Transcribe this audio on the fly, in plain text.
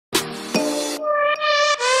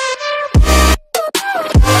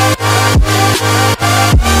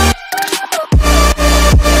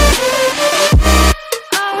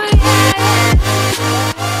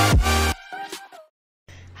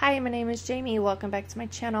Jamie. Welcome back to my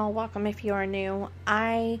channel. Welcome if you are new.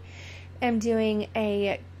 I am doing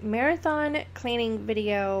a marathon cleaning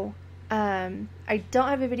video. I don't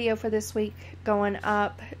have a video for this week going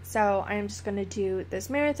up, so I'm just going to do this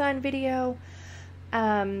marathon video.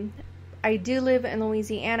 I do live in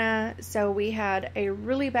Louisiana, so we had a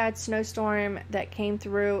really bad snowstorm that came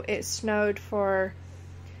through. It snowed for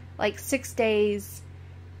like 6 days.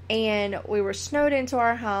 And we were snowed into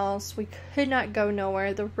our house. We could not go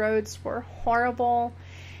nowhere. The roads were horrible.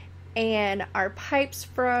 And our pipes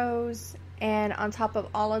froze. And on top of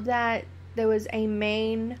all of that, there was a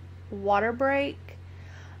main water break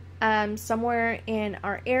somewhere in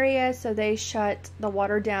our area. So they shut the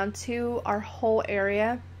water down to our whole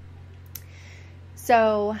area.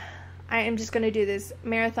 So I am just going to do this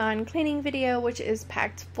marathon cleaning video, which is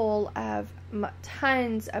packed full of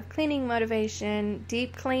tons of cleaning motivation,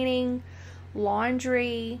 deep cleaning,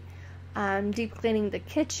 laundry, deep cleaning the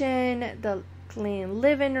kitchen, the clean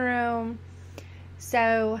living room.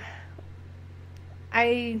 So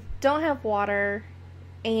I don't have water,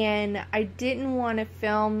 and I didn't want to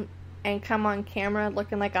film and come on camera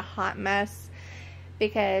looking like a hot mess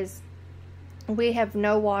because we have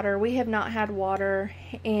no water. We have not had water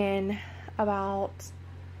in about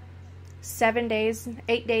 8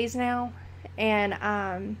 days now. And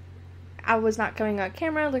I was not coming on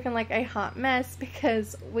camera looking like a hot mess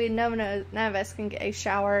because none of us can get a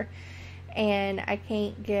shower, and I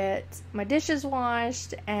can't get my dishes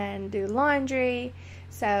washed and do laundry.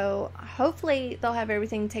 So hopefully they'll have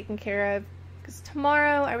everything taken care of, because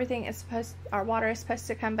tomorrow our water is supposed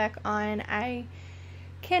to come back on. I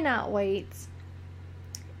cannot wait.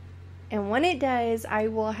 And when it does, I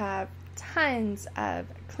will have tons of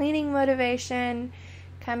cleaning motivation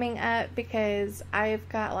coming up, because I've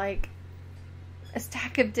got like a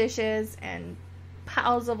stack of dishes and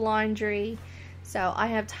piles of laundry. So I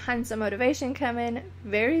have tons of motivation coming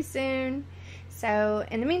very soon. So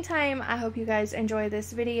in the meantime, I hope you guys enjoy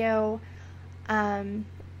this video, and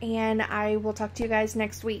I will talk to you guys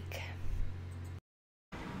next week.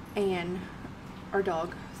 And our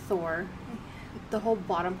dog Thor, the whole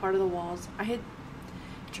bottom part of the walls, I had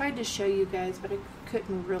tried to show you guys, but I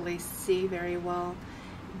couldn't really see very well.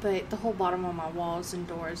 But the whole bottom of my walls and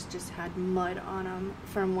doors just had mud on them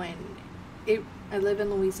from when I live in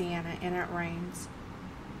Louisiana and it rains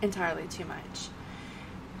entirely too much.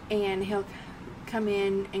 And he'll come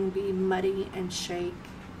in and be muddy and shake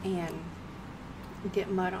and get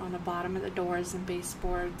mud on the bottom of the doors and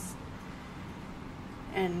baseboards.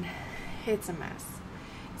 And it's a mess.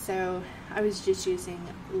 So I was just using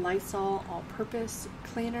Lysol all-purpose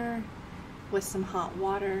cleaner with some hot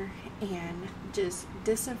water and just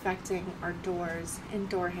disinfecting our doors and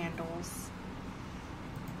door handles.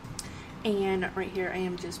 And right here I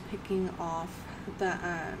am just picking off the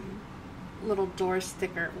little wall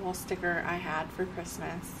sticker I had for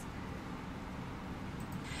Christmas,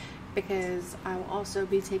 because I will also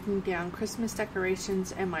be taking down Christmas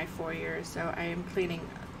decorations in my foyer. So I am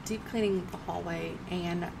deep cleaning the hallway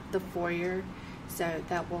and the foyer, so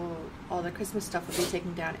that all the Christmas stuff will be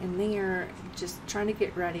taken down in there. Just trying to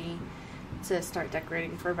get ready to start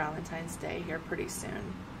decorating for Valentine's Day here pretty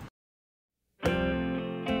soon.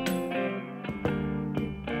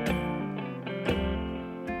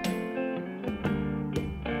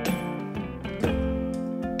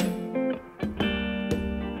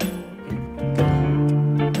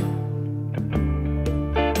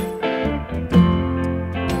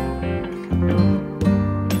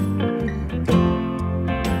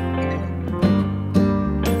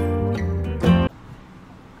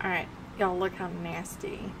 Y'all, look how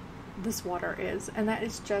nasty this water is, and that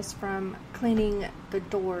is just from cleaning the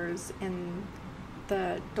doors and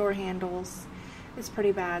the door handles. It's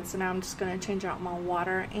pretty bad. So now I'm just going to change out my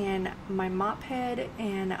water, and my mop head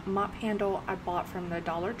and mop handle I bought from the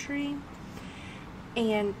Dollar Tree,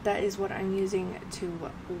 and that is what I'm using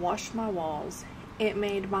to wash my walls. It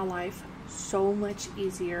made my life so much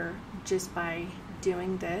easier just by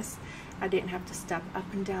doing this. I didn't have to step up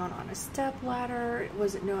and down on a step ladder. It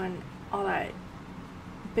wasn't doing all that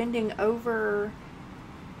bending over.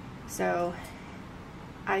 So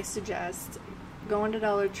I suggest going to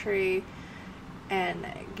Dollar Tree and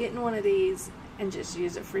getting one of these and just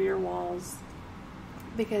use it for your walls,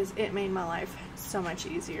 because it made my life so much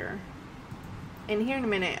easier. And here in a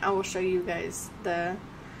minute I will show you guys the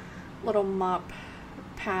little mop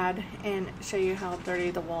pad and show you how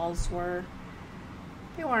dirty the walls were.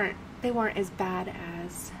 They weren't as bad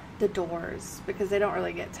as the doors, because they don't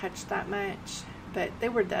really get touched that much, but they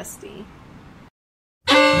were dusty.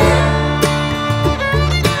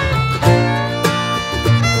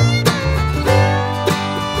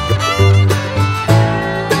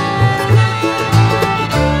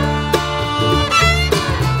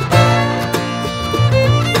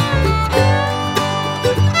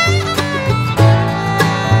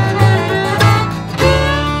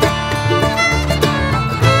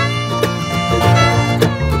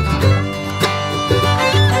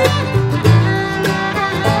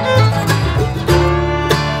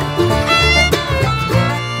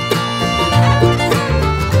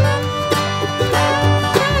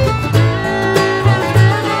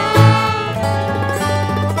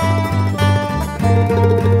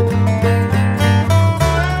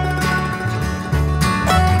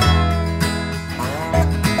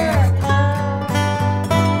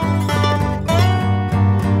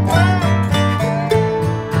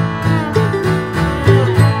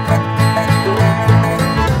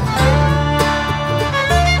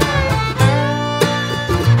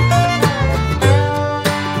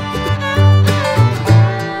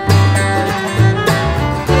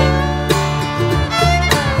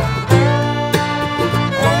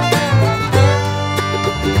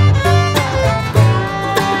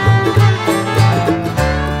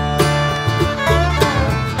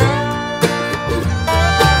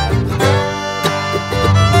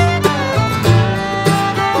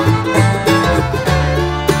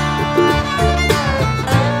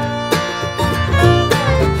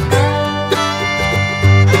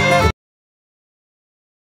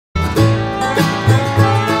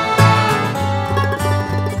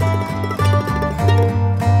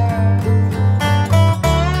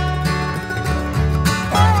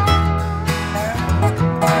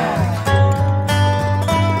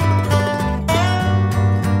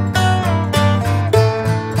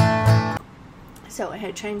 So I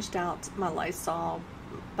had changed out my Lysol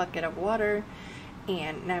bucket of water,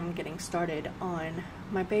 and now I'm getting started on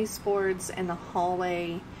my baseboards and the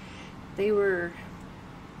hallway. They were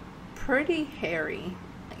pretty hairy.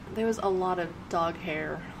 There was a lot of dog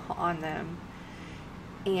hair on them,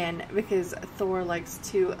 and because Thor likes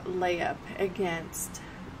to lay up against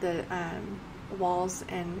the walls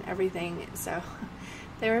and everything, so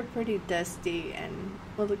they were pretty dusty and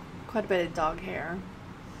with quite a bit of dog hair.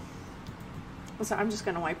 So I'm just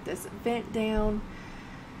going to wipe this vent down.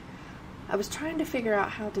 I was trying to figure out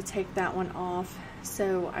how to take that one off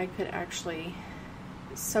so I could actually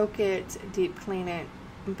soak it, deep clean it,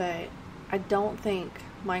 but I don't think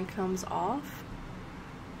mine comes off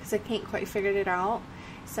because I can't quite figure it out.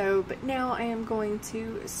 So, but now I am going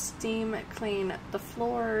to steam clean the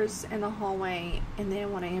floors in the hallway, and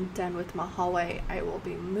then when I am done with my hallway, I will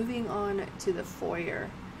be moving on to the foyer.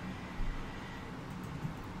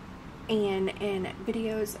 And in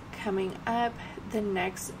videos coming up, the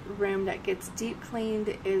next room that gets deep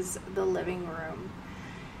cleaned is the living room.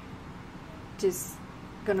 Just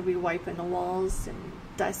gonna be wiping the walls and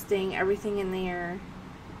dusting everything in there,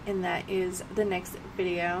 and that is the next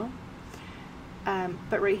video.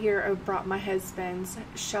 But right here I brought my husband's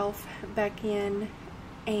shelf back in,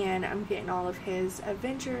 and I'm getting all of his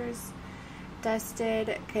Avengers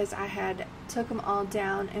dusted because I had took them all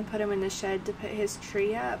down and put them in the shed to put his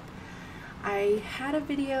tree up. I had a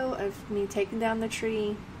video of me taking down the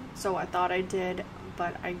tree, so I thought I did,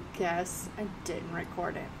 but I guess I didn't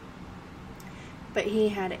record it. But he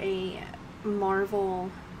had a Marvel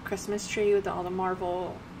Christmas tree with all the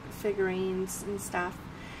Marvel figurines and stuff,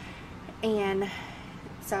 and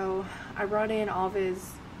so I brought in all of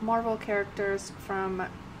his Marvel characters from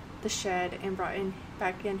the shed and brought in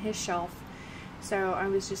back in his shelf. So I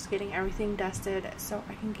was just getting everything dusted so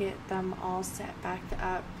I can get them all set back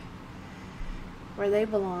up where they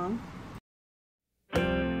belong.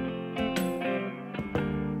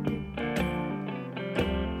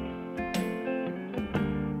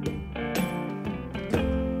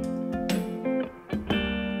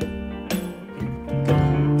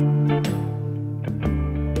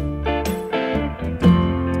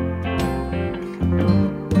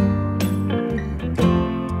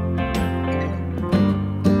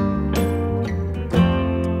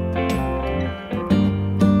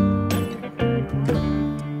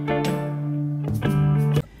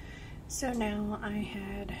 So now I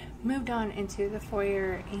had moved on into the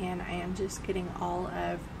foyer, and I am just getting all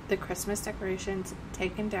of the Christmas decorations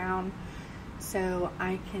taken down so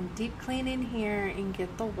I can deep clean in here and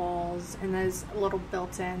get the walls and those little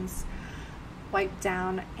built-ins wiped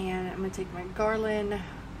down. And I'm going to take my garland,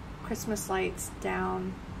 Christmas lights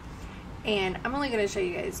down, and I'm only going to show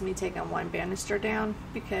you guys me taking one banister down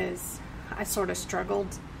because I sort of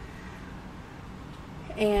struggled,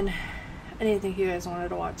 and I didn't think you guys wanted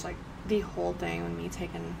to watch like the whole thing with me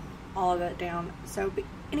taking all of that down. So, but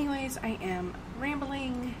anyways, I am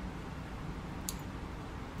rambling.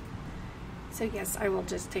 So yes, I will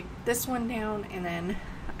just take this one down and then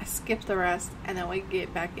I skip the rest, and then we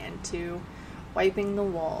get back into wiping the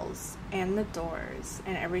walls and the doors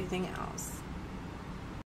and everything else.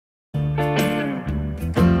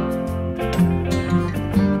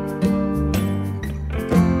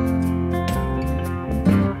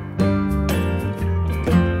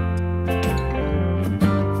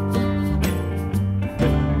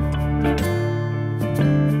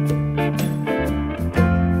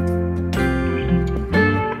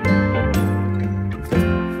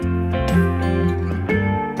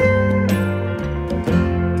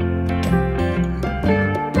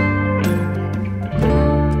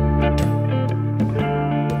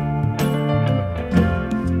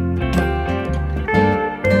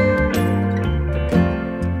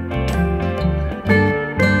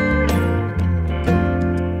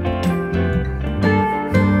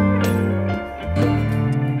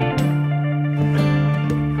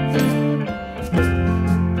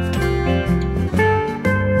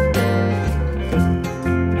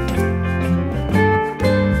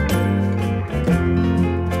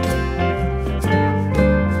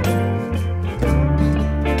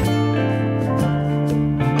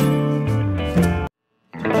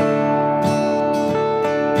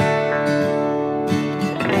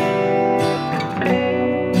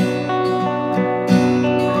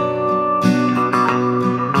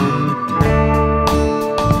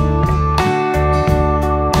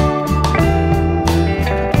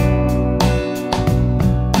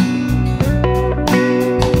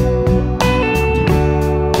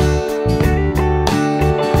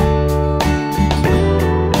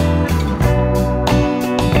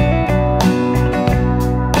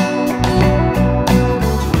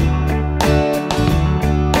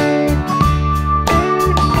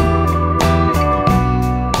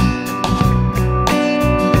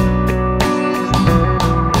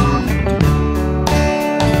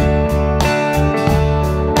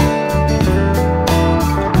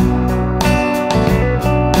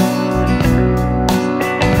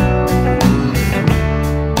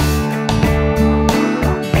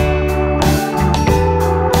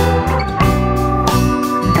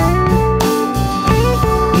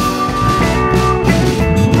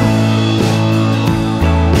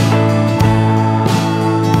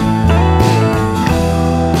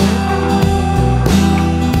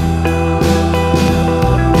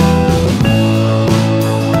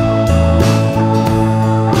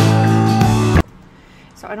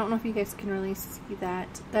 guys can really see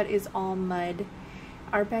that, that is all mud.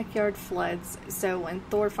 Our backyard floods, so when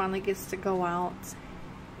Thor finally gets to go out,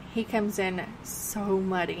 he comes in so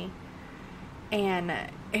muddy, and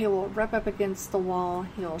he will rub up against the wall,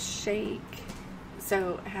 he'll shake,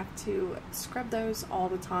 so I have to scrub those all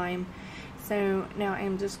the time. So now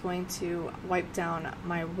I'm just going to wipe down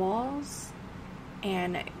my walls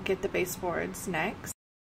and get the baseboards next.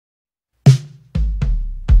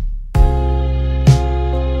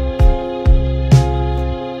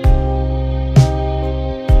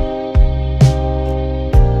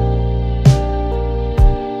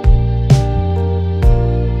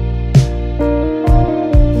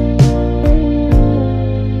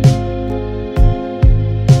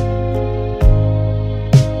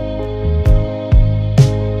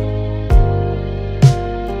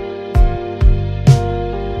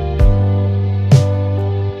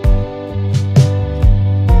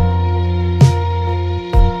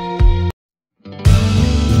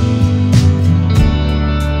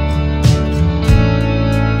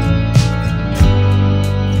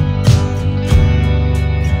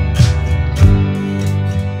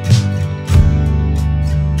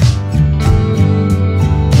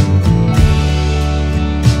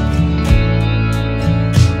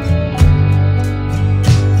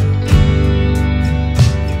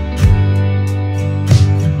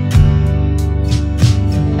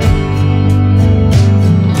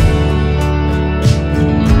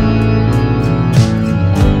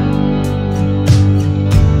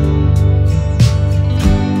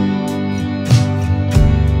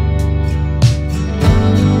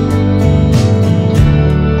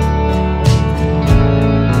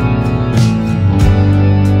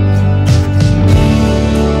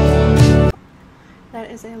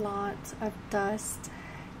 A lot of dust,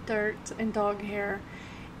 dirt, and dog hair,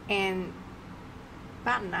 and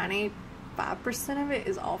about 95% of it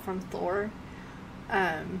is all from Thor,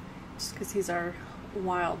 just because he's our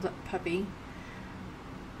wild puppy.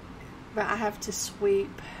 But I have to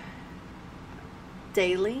sweep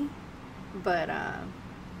daily, but I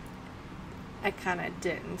kind of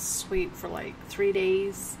didn't sweep for like 3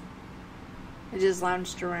 days. I just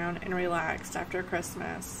lounged around and relaxed after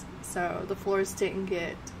Christmas, so the floors didn't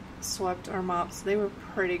get swept or mopped, so they were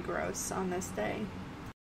pretty gross on this day.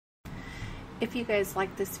 If you guys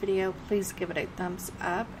like this video, please give it a thumbs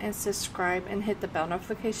up and subscribe and hit the bell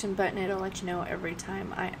notification button. It'll let you know every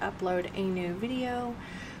time I upload a new video,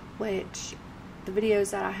 which the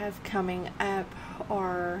videos that I have coming up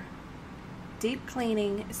are deep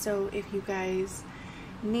cleaning. So if you guys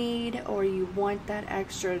need or you want that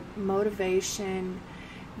extra motivation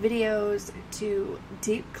videos to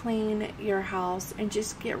deep clean your house and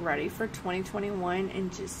just get ready for 2021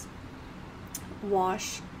 and just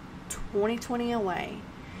wash 2020 away,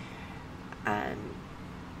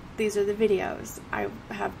 these are the videos. I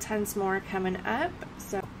have tons more coming up,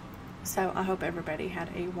 so I hope everybody had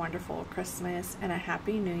a wonderful Christmas and a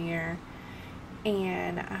happy New Year,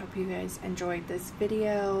 and I hope you guys enjoyed this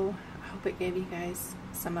video. I hope it gave you guys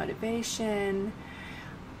some motivation,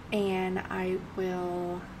 and I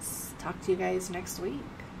will talk to you guys next week.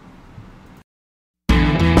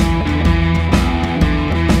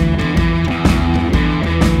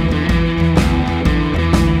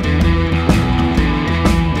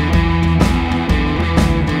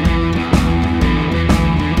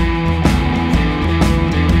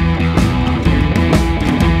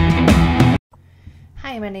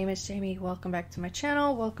 Hi, my name is Jamie. Welcome back to my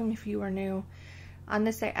channel. Welcome if you are new. On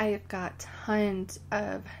this day, I have got tons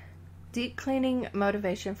of deep cleaning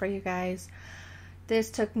motivation for you guys.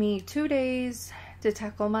 This took me 2 days to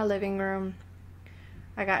tackle my living room.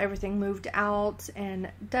 I got everything moved out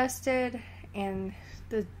and dusted, and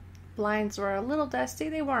the blinds were a little dusty.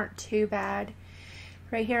 They weren't too bad.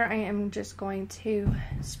 Right here, I am just going to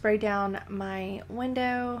spray down my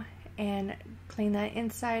window and clean that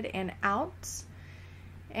inside and out.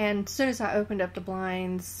 And as soon as I opened up the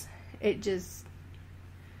blinds,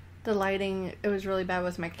 the lighting, it was really bad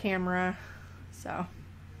with my camera. So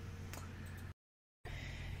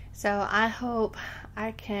I hope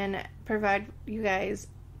I can provide you guys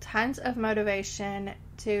tons of motivation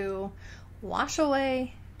to wash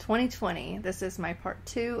away 2020. This is my part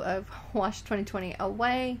 2 of Wash 2020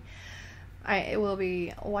 Away. I will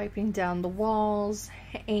be wiping down the walls,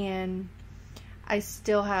 and I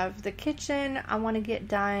still have the kitchen I want to get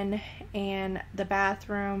done, and the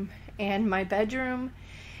bathroom and my bedroom.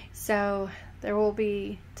 So there will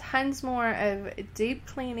be tons more of deep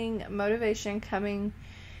cleaning motivation coming,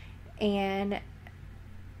 and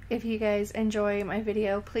if you guys enjoy my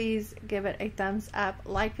video, please give it a thumbs up,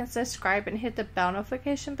 like and subscribe, and hit the bell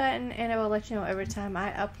notification button, and it will let you know every time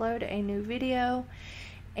I upload a new video.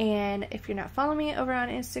 And if you're not following me over on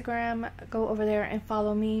Instagram, go over there and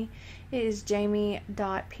follow me. It is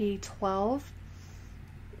jamie.p12.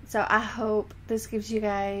 So I hope this gives you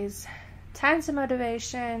guys tons of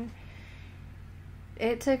motivation.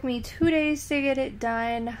 It took me 2 days to get it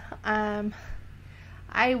done.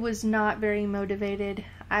 I was not very motivated.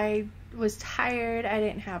 I was tired. I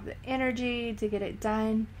didn't have the energy to get it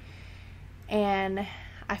done. And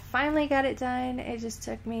I finally got it done. It just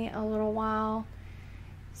took me a little while.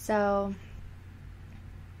 So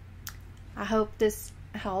I hope this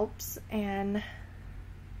helps, and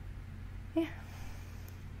yeah.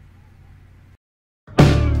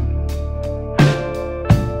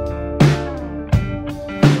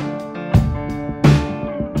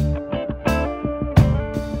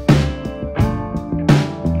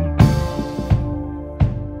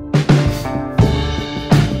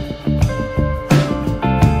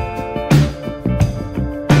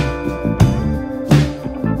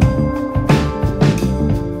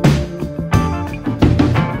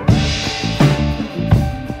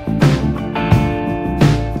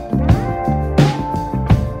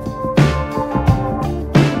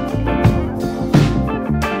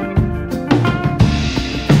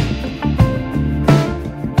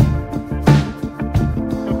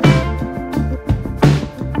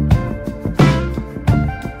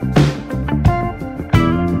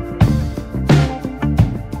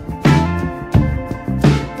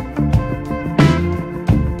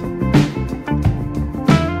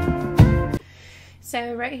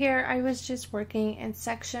 So right here, I was just working in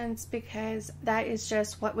sections because that is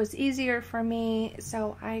just what was easier for me.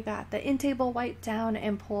 So I got the end table wiped down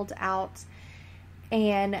and pulled out.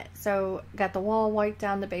 And so got the wall wiped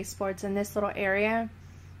down, the baseboards in this little area.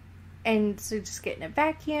 And so just getting it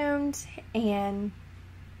vacuumed. And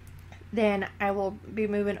then I will be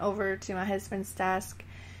moving over to my husband's desk,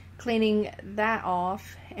 cleaning that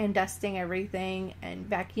off and dusting everything and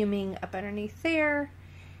vacuuming up underneath there.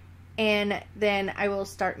 And then I will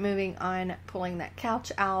start moving on, pulling that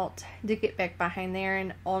couch out to get back behind there.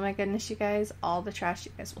 And oh my goodness, you guys, all the trash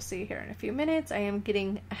you guys will see here in a few minutes. I am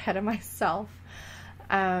getting ahead of myself.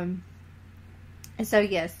 And so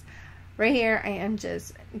yes, right here I am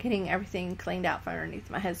just getting everything cleaned out from underneath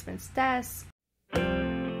my husband's desk.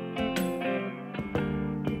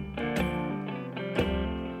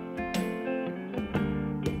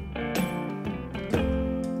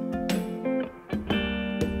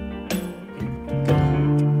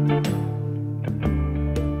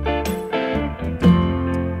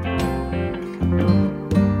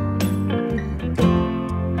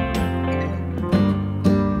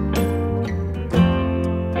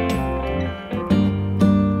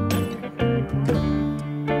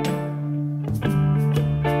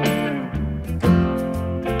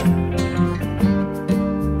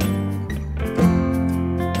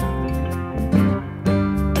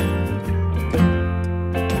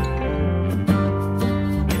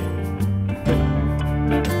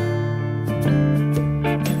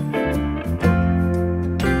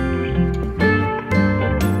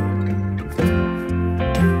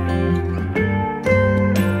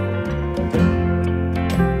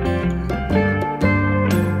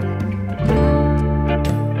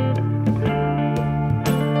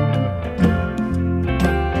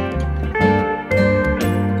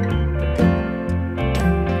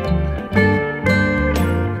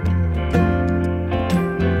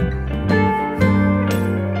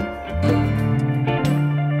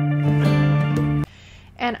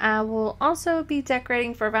 And I will also be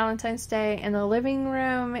decorating for Valentine's Day in the living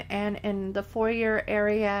room and in the foyer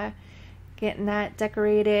area, getting that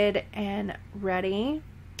decorated and ready.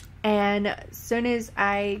 And as soon as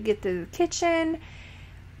I get to the kitchen,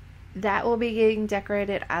 that will be getting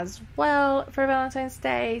decorated as well for Valentine's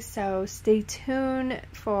Day. So stay tuned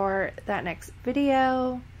for that next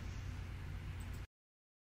video.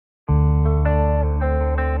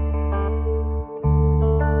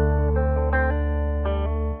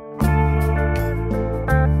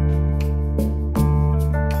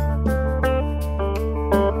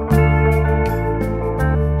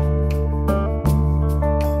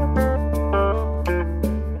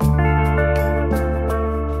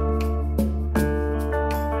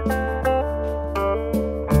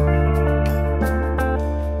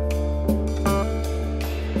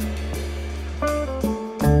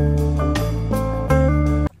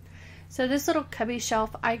 So this little cubby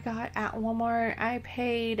shelf I got at Walmart. I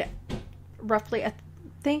paid roughly, I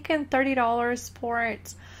think, $30 for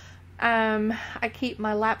it. I keep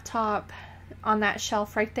my laptop on that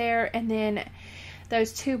shelf right there. And then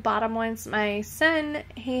those two bottom ones, my son,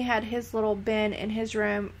 he had his little bin in his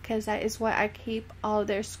room because that is what I keep all of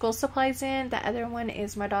their school supplies in. The other one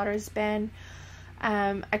is my daughter's bin.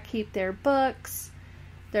 I keep their books,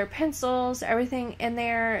 their pencils, everything in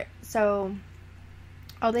there. So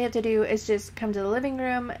all they have to do is just come to the living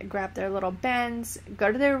room, grab their little bins,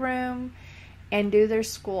 go to their room, and do their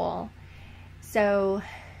school. So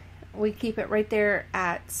we keep it right there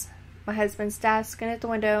at my husband's desk and at the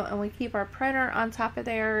window, and we keep our printer on top of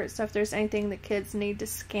there. So if there's anything the kids need to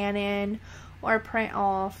scan in or print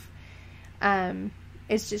off,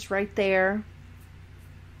 it's just right there.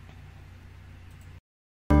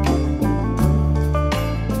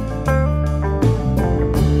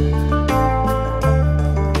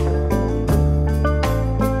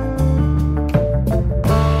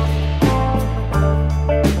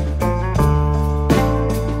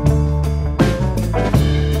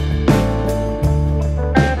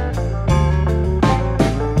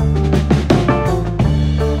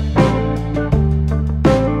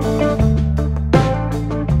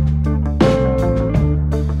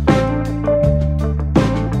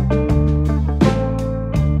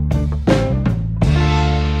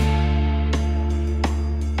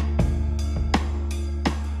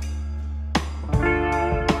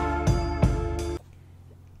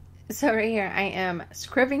 So right here I am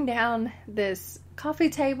scribbing down this coffee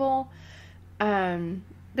table.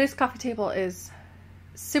 This coffee table is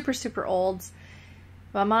super old.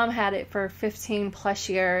 My mom had it for 15 plus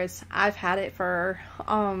years. I've had it for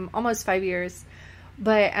almost 5 years.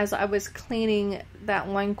 But as I was cleaning that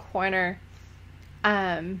one corner,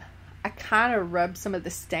 I kind of rubbed some of the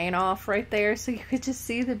stain off right there so you could just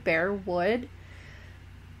see the bare wood.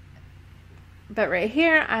 But right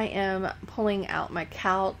here, I am pulling out my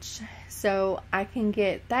couch so I can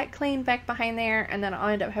get that cleaned back behind there, and then I'll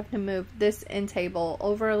end up having to move this end table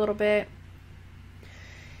over a little bit.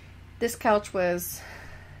 This couch was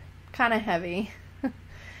kind of heavy.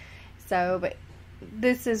 So, but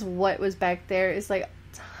this is what was back there. It's like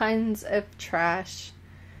tons of trash.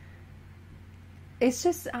 It's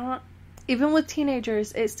just, even with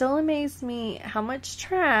teenagers, it still amazed me how much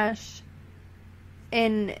trash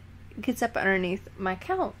and gets up underneath my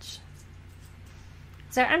couch.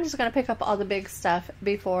 So I'm just going to pick up all the big stuff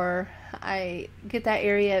before I get that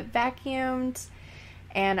area vacuumed,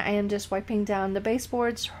 and I am just wiping down the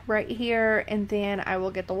baseboards right here, and then I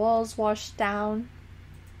will get the walls washed down.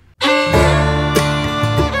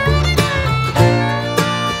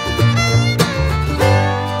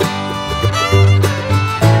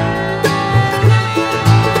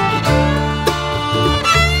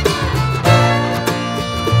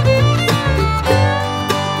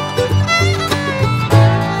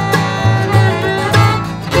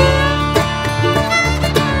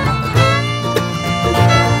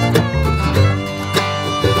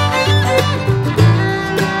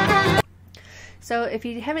 So if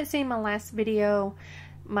you haven't seen my last video,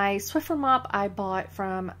 my Swiffer mop I bought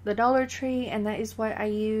from the Dollar Tree, and that is what I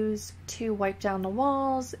use to wipe down the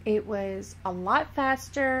walls. It was a lot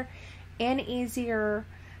faster and easier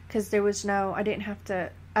because there was I didn't have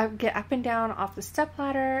to get up and down off the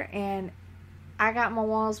stepladder, and I got my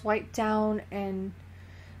walls wiped down in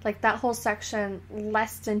like that whole section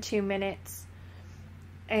less than 2 minutes.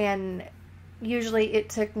 And usually it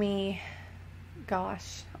took me,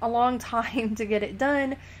 gosh, a long time to get it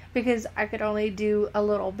done because I could only do a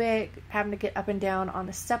little bit, having to get up and down on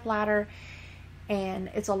the stepladder, and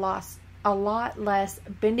it's a lot less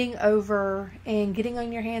bending over and getting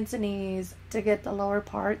on your hands and knees to get the lower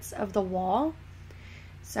parts of the wall.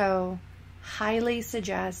 So highly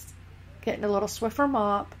suggest getting a little Swiffer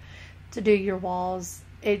mop to do your walls.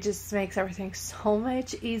 It just makes everything so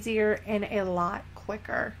much easier and a lot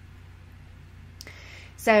quicker.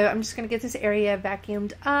 So I'm just going to get this area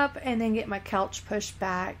vacuumed up and then get my couch pushed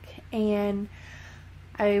back. And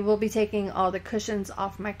I will be taking all the cushions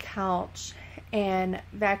off my couch and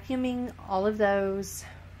vacuuming all of those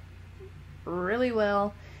really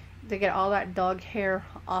well to get all that dog hair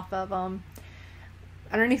off of them.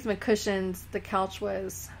 Underneath my cushions, the couch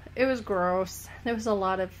was gross. There was a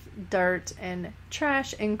lot of dirt and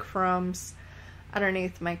trash and crumbs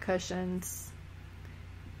underneath my cushions.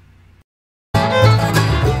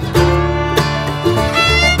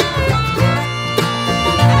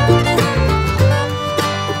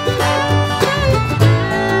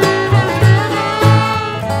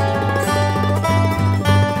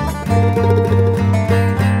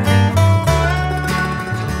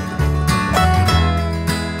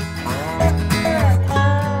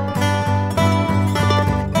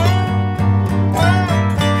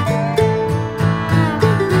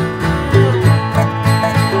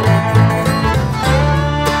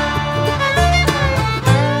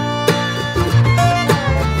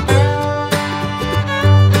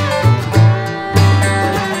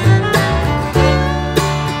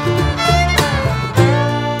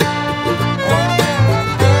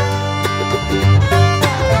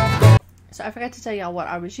 forgot to tell y'all what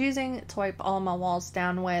I was using to wipe all my walls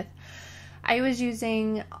down with. I was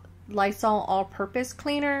using Lysol all-purpose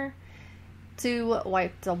cleaner to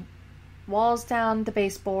wipe the walls down, the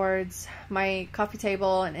baseboards, my coffee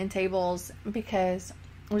table and end tables, because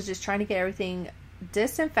I was just trying to get everything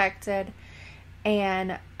disinfected,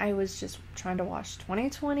 and I was just trying to wash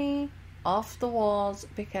 2020 off the walls,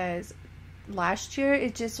 because last year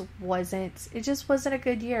it just wasn't a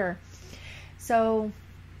good year. So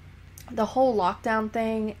the whole lockdown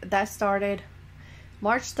thing that started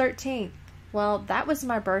March 13th. Well, that was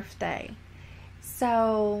my birthday.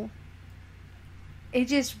 So it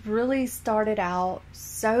just really started out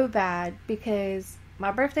so bad, because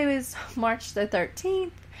my birthday was March the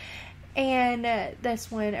 13th, and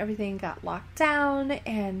that's when everything got locked down,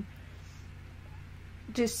 and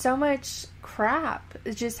just so much crap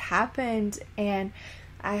just happened, and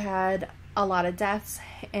I had a lot of deaths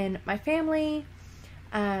in my family.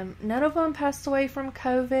 None of them passed away from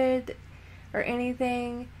COVID or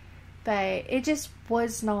anything, but it just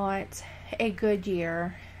was not a good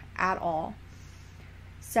year at all.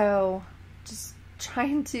 So just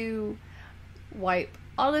trying to wipe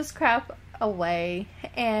all this crap away,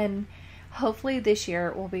 and hopefully this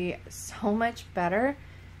year will be so much better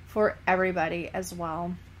for everybody as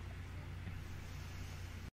well.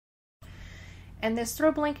 And this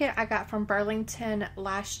throw blanket I got from Burlington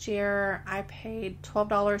last year. I paid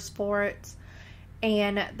 $12 for it.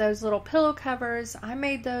 And those little pillow covers, I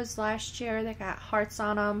made those last year. They got hearts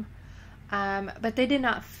on them. But they did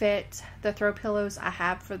not fit the throw pillows I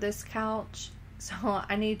have for this couch. So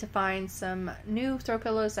I need to find some new throw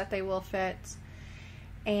pillows that they will fit.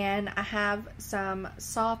 And I have some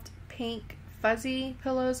soft pink fuzzy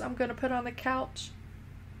pillows I'm going to put on the couch.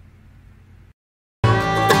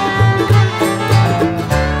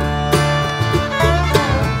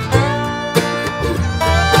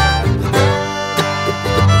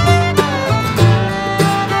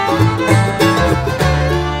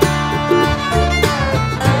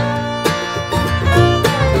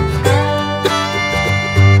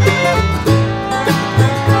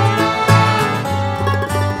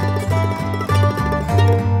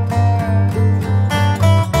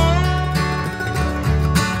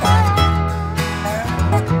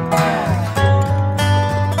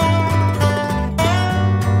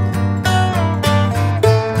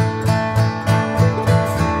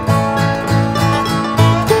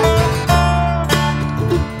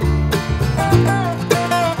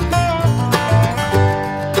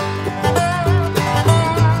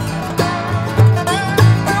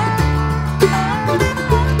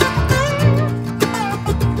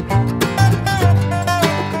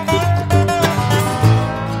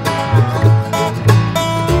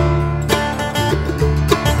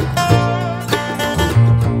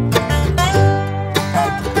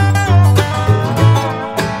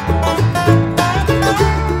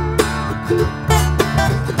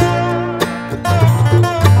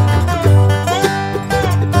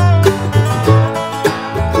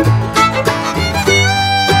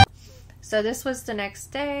 So this was the next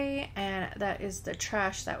day, and that is the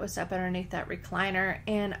trash that was up underneath that recliner.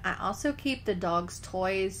 And I also keep the dog's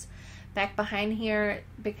toys back behind here,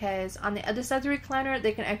 because on the other side of the recliner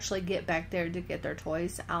they can actually get back there to get their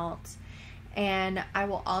toys out. And I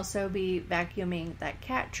will also be vacuuming that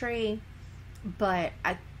cat tree, but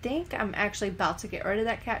I think I'm actually about to get rid of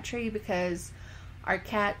that cat tree, because our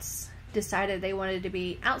cats decided they wanted to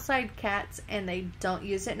be outside cats and they don't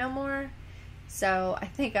use it no more. So I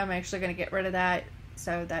think I'm actually going to get rid of that,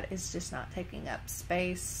 so that is just not taking up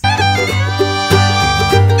space.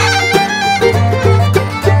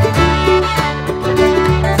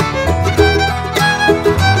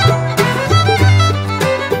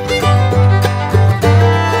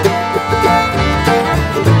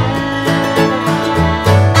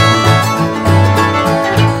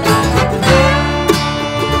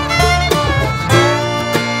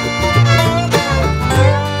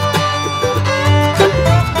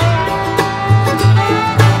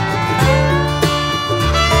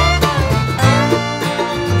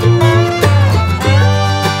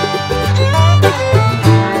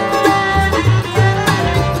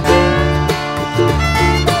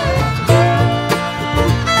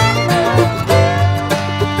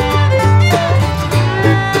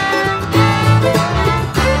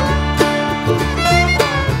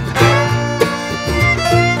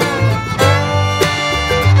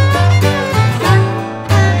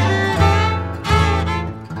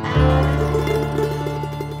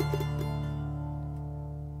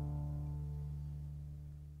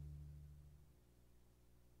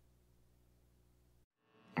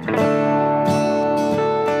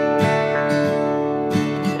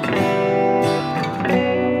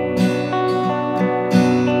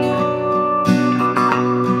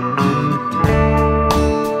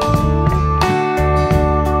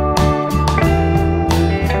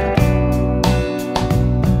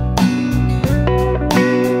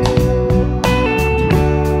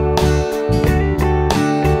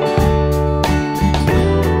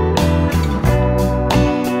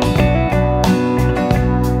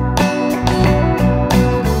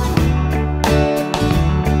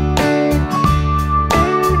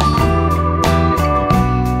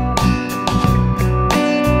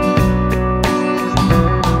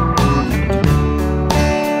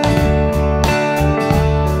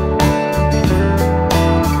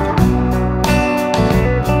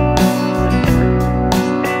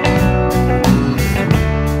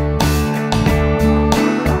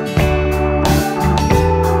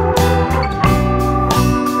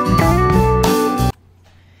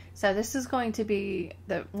 So this is going to be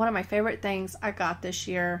one of my favorite things I got this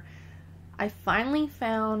year. I finally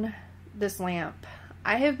found this lamp.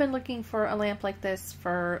 I have been looking for a lamp like this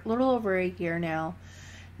for a little over a year now,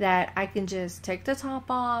 that I can just take the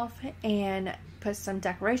top off and put some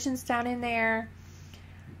decorations down in there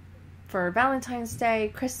for Valentine's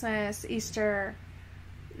Day, Christmas, Easter.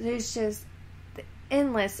 There's just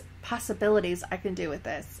endless possibilities I can do with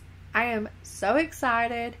this. I am so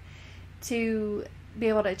excited to be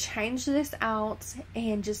able to change this out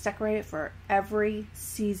and just decorate it for every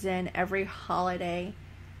season, every holiday.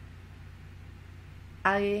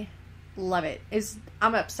 I love it.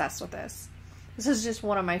 I'm obsessed with this. This is just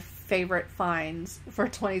one of my favorite finds for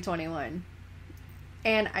 2021.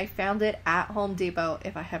 And I found it at Home Depot,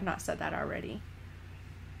 if I have not said that already.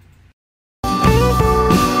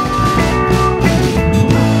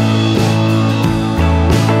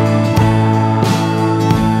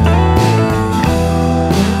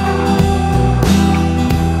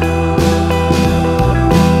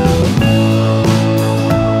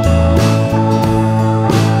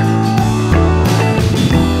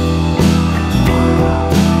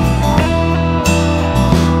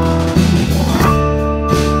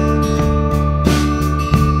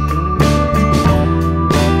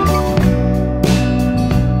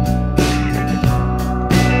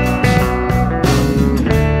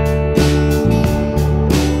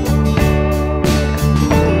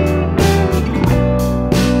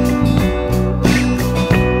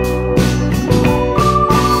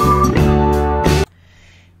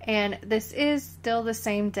 And this is still the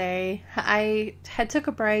same day. I had took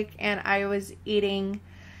a break and I was eating,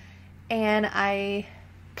 and I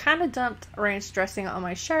kind of dumped ranch dressing on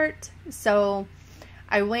my shirt, so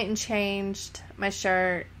I went and changed my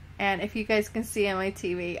shirt. And if you guys can see on my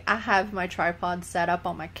TV, I have my tripod set up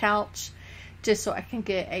on my couch just so I can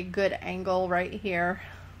get a good angle right here.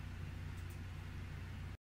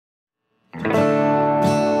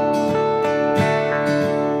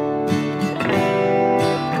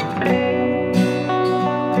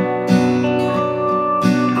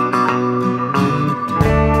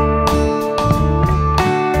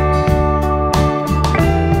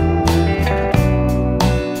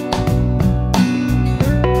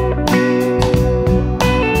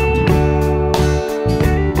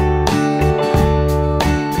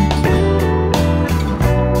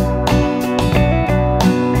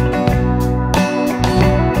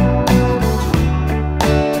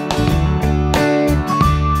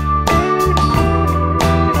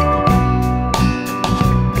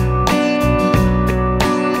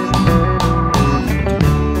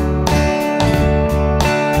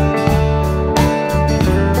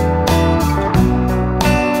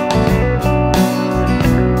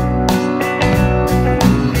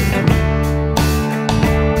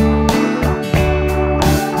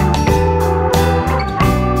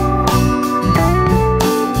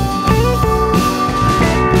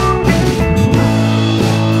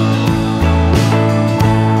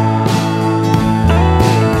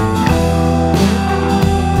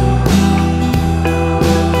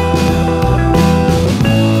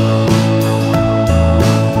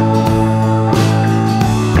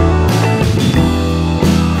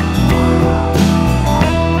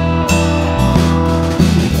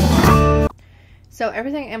 So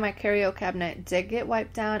everything in my curio cabinet did get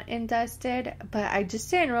wiped down and dusted, but I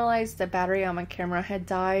just didn't realize the battery on my camera had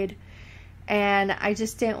died, and I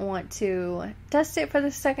just didn't want to dust it for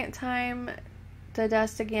the second time, to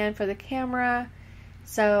dust again for the camera.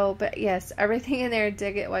 So, but yes, everything in there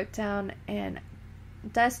did get wiped down and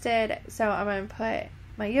dusted. So I'm going to put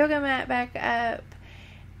my yoga mat back up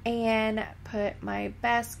and put my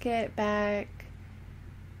basket back.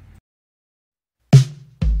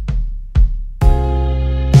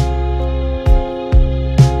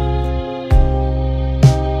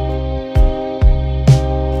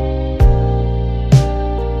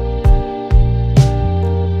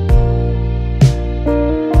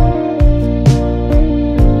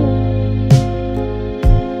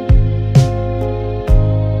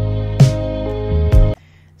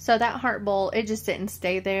 So that heart bowl, it just didn't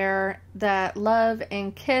stay there. The love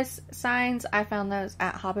and kiss signs, I found those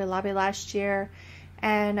at Hobby Lobby last year.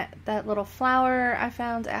 And that little flower I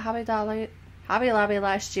found at Hobby Lobby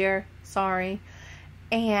last year. Sorry.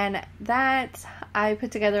 And that I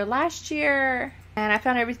put together last year. And I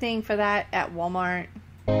found everything for that at Walmart.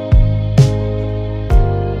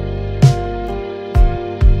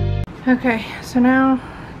 Okay, so now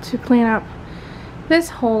to clean up this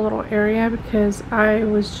whole little area, because I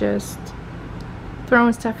was just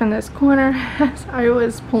throwing stuff in this corner as I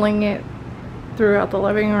was pulling it throughout the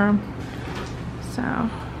living room. So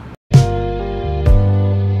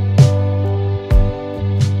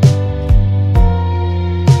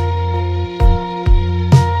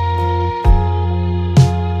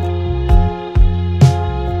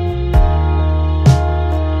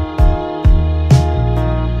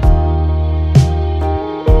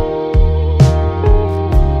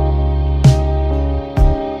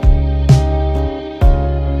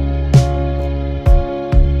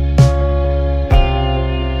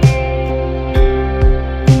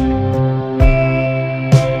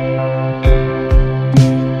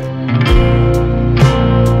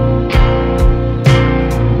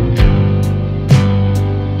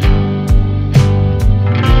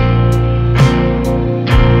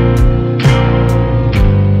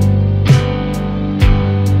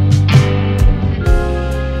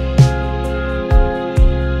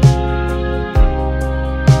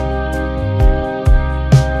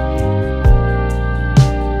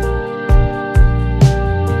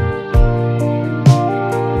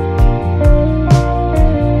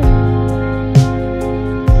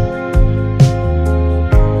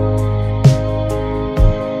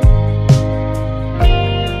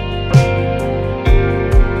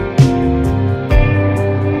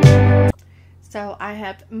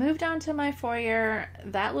up, moved on to my foyer.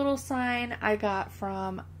 That little sign I got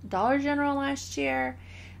from Dollar General last year.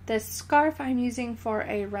 This scarf I'm using for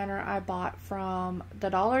a runner I bought from the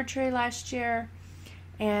Dollar Tree last year.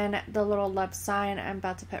 And the little love sign I'm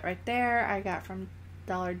about to put right there, I got from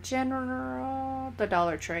Dollar General, the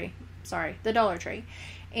Dollar Tree. Sorry, the Dollar Tree.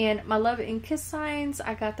 And my love and kiss signs,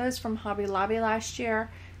 I got those from Hobby Lobby last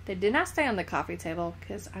year. They did not stay on the coffee table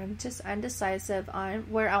because I'm just undecisive on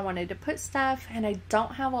where I wanted to put stuff. And I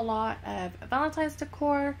don't have a lot of Valentine's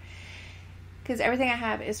decor because everything I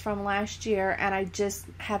have is from last year. And I just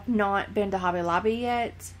have not been to Hobby Lobby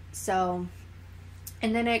yet. So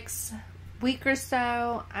in the next week or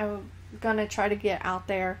so, I'm going to try to get out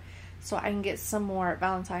there so I can get some more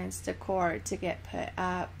Valentine's decor to get put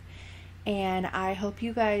up. And I hope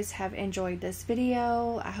you guys have enjoyed this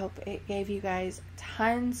video. I hope it gave you guys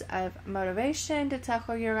tons of motivation to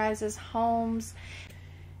tackle your guys' homes.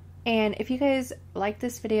 And if you guys like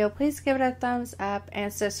this video, please give it a thumbs up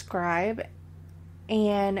and subscribe.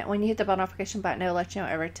 And when you hit the bell notification button, it'll let you know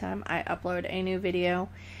every time I upload a new video.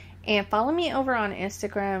 And follow me over on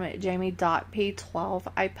Instagram at jamie.p12.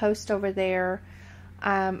 I post over there.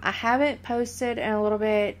 I haven't posted in a little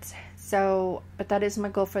bit. But that is my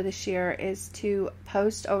goal for this year, is to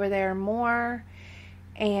post over there more.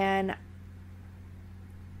 And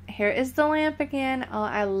here is the lamp again. Oh,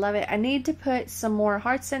 I love it. I need to put some more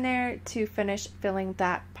hearts in there to finish filling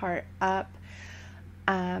that part up.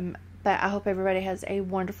 But I hope everybody has a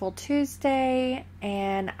wonderful Tuesday,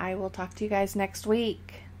 and I will talk to you guys next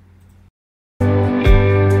week.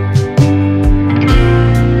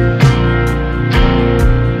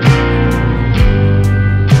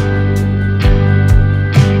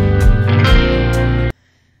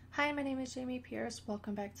 Jamie Pierce.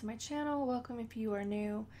 Welcome back to my channel. Welcome if you are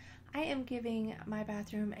new. I am giving my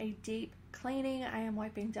bathroom a deep cleaning. I am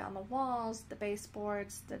wiping down the walls, the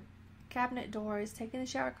baseboards, the cabinet doors, taking the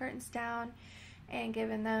shower curtains down and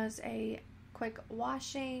giving those a quick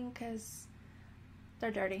washing because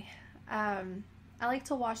they're dirty. I like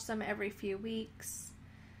to wash them every few weeks,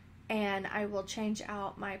 and I will change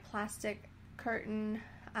out my plastic curtain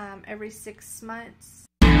every 6 months.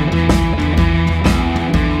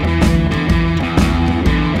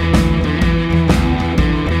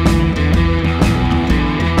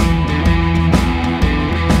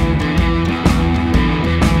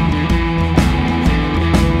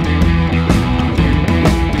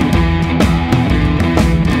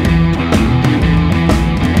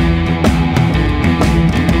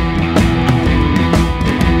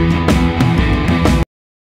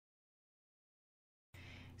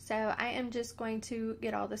 So I am just going to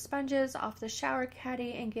get all the sponges off the shower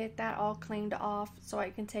caddy and get that all cleaned off so I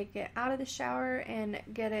can take it out of the shower and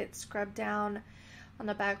get it scrubbed down on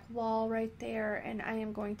the back wall right there. And I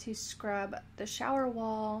am going to scrub the shower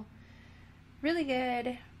wall really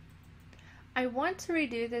good. I want to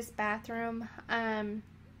redo this bathroom.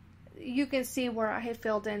 You can see where I have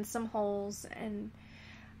filled in some holes, and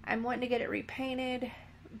I'm wanting to get it repainted,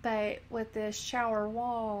 but with this shower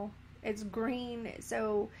wall, it's green,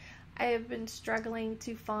 so I have been struggling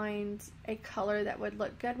to find a color that would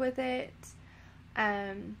look good with it,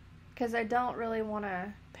 because I don't really want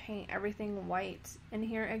to paint everything white in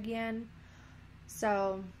here again.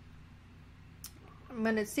 So I'm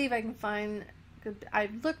going to see if I can find,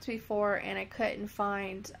 I've looked before and I couldn't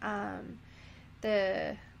find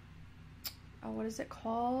what is it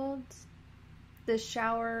called? The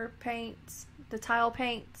shower paints, the tile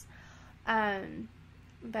paints.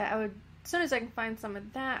 But I would, as soon as I can find some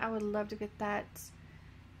of that, I would love to get that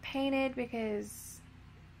painted because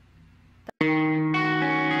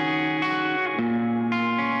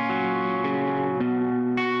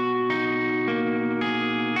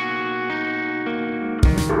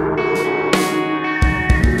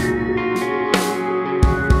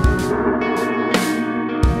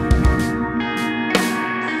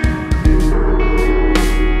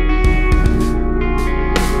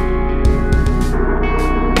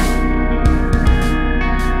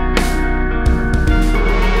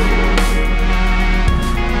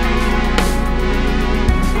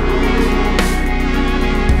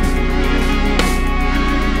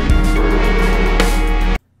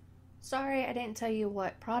tell you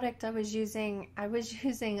what product I was using. I was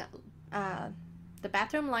using the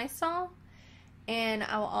bathroom Lysol, and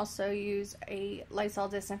I will also use a Lysol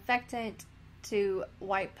disinfectant to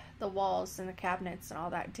wipe the walls and the cabinets and all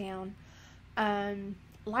that down.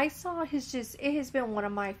 Lysol has been one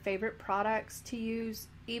of my favorite products to use,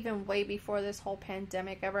 even way before this whole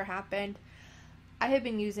pandemic ever happened. I have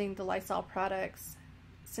been using the Lysol products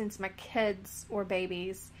since my kids were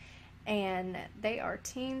babies, and they are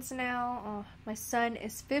teens now. Oh, my son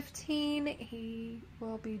is 15. He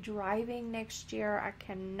will be driving next year. I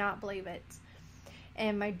cannot believe it.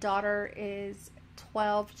 And my daughter is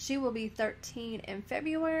 12. She will be 13 in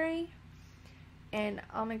February. And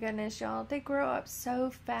oh my goodness, y'all, they grow up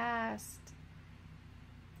so fast.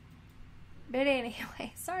 But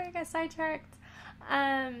anyway, sorry I got sidetracked.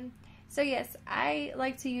 So yes, I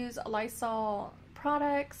like to use Lysol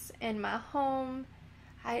products in my home.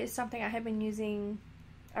 It's something I have been using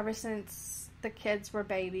ever since the kids were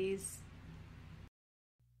babies.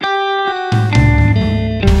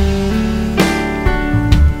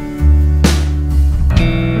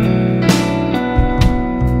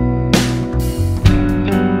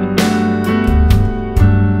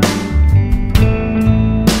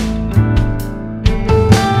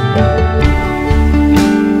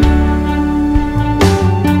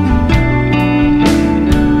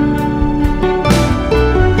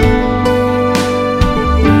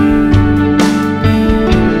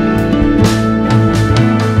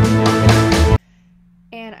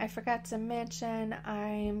 To mention, I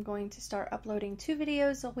am going to start uploading 2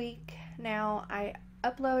 videos a week. Now I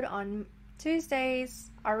upload on Tuesdays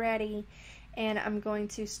already, and I'm going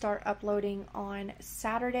to start uploading on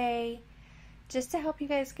Saturday just to help you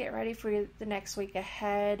guys get ready for the next week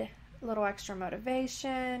ahead. A little extra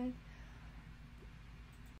motivation.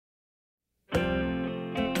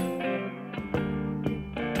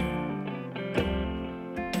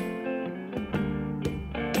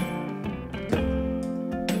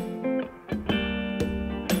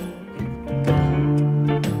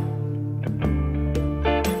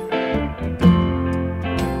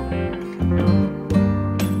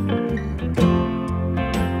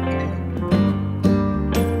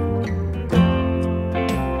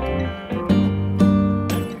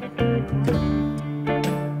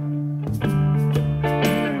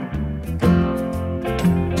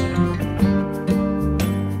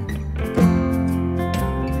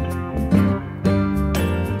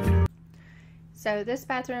 So this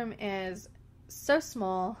bathroom is so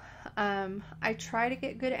small. I try to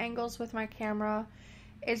get good angles with my camera.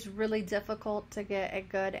 It's really difficult to get a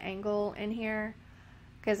good angle in here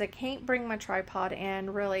because I can't bring my tripod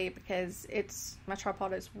in really because my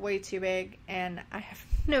tripod is way too big and I have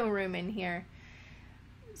no room in here.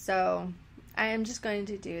 So I am just going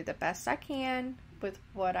to do the best I can with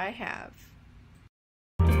what I have.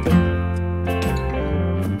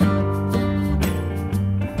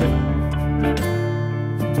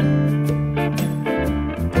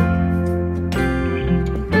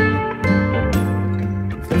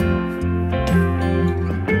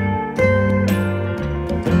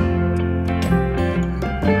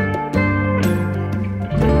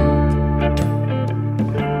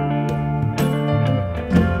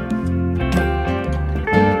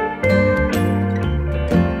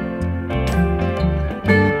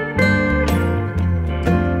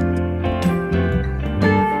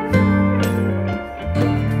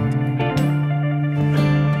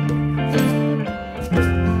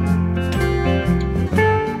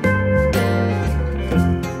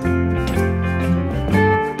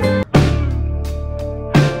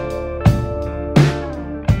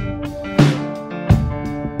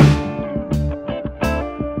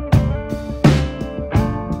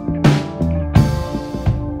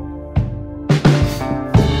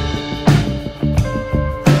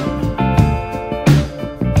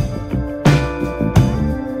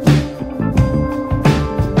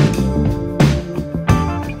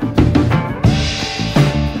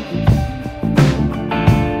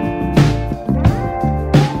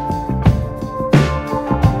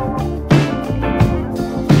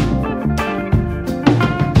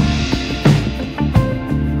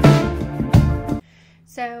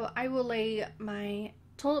 I will lay my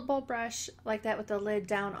toilet bowl brush like that with the lid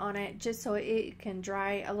down on it just so it can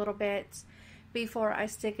dry a little bit before I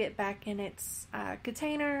stick it back in its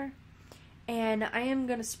container. And I am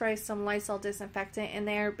going to spray some Lysol disinfectant in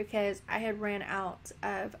there because I had ran out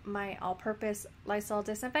of my all-purpose Lysol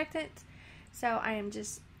disinfectant. So I am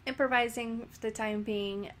just improvising for the time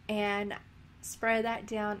being and spray that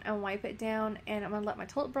down and wipe it down. And I'm going to let my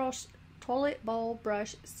toilet bowl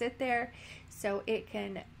brush sit there so it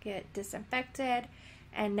can get disinfected.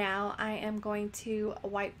 And now I am going to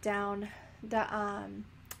wipe down the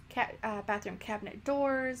bathroom cabinet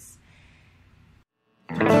doors.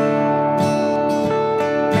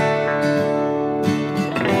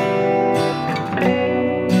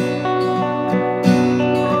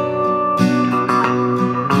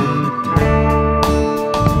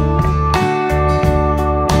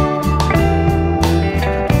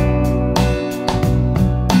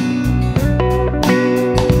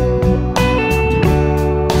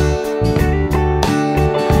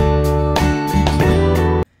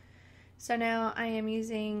 So now I am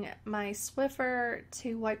using my Swiffer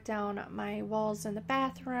to wipe down my walls in the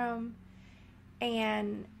bathroom.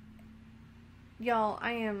 And y'all,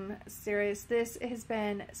 I am serious. This has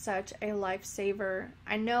been such a lifesaver.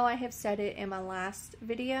 I know I have said it in my last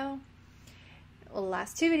video, well,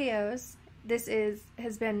 last two videos. This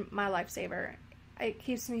has been my lifesaver. It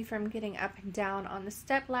keeps me from getting up and down on the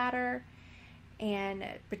step ladder and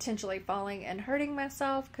potentially falling and hurting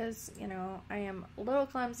myself because, you know, I am a little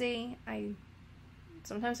clumsy.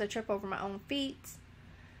 Sometimes I trip over my own feet.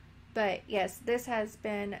 But yes, this has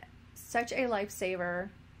been such a lifesaver,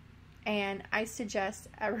 and I suggest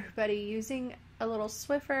everybody using a little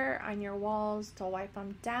Swiffer on your walls to wipe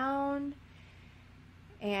them down.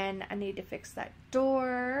 And I need to fix that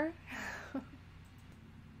door.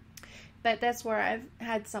 But that's where I've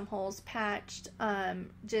had some holes patched.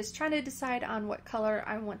 Just trying to decide on what color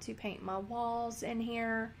I want to paint my walls in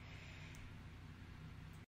here.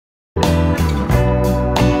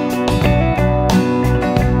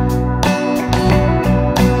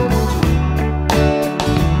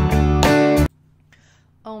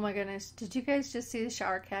 Oh my goodness, did you guys just see the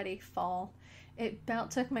shower caddy fall? It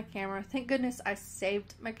about took my camera. Thank goodness I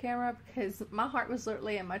saved my camera because my heart was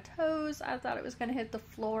literally in my toes. I thought it was going to hit the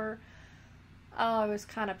floor. Oh, I was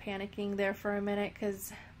kind of panicking there for a minute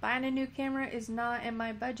because buying a new camera is not in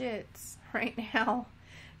my budgets right now.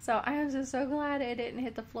 So I am just so glad it didn't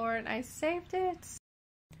hit the floor and I saved it.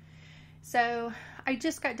 So I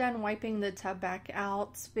just got done wiping the tub back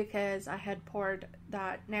out because I had poured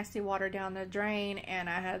that nasty water down the drain and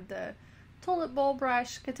I had the toilet bowl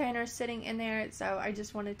brush container sitting in there. So I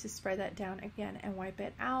just wanted to spray that down again and wipe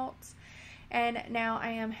it out. And now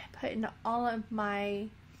I am putting all of my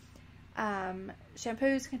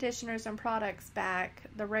shampoos, conditioners, and products back,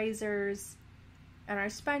 the razors and our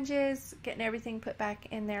sponges, getting everything put back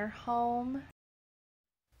in their home.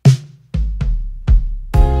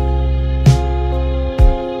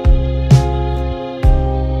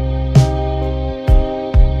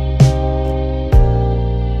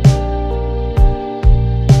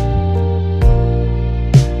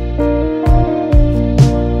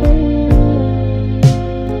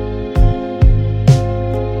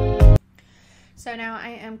 So now I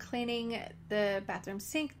am cleaning the bathroom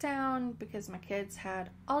sink down because my kids had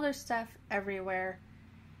all their stuff everywhere.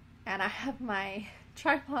 And I have my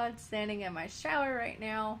tripod standing in my shower right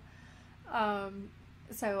now.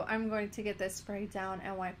 So I'm going to get this sprayed down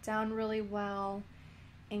and wiped down really well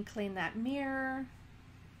and clean that mirror.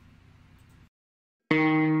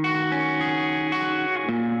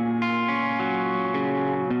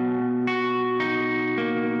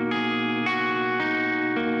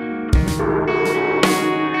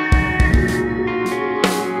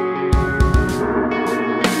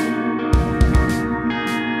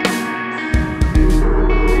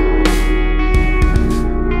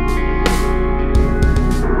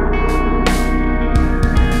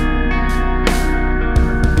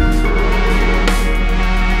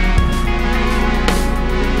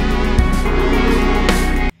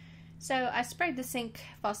 I sprayed the sink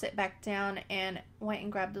faucet back down and went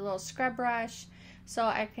and grabbed a little scrub brush so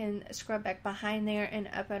I can scrub back behind there and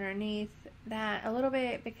up underneath that a little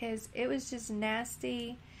bit because it was just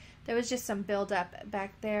nasty. There was just some buildup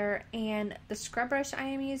back there, and the scrub brush I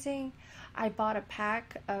am using, I bought a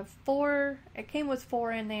pack of 4. It came with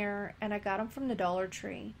 4 in there, and I got them from the Dollar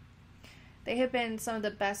Tree. They have been some of the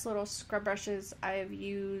best little scrub brushes I have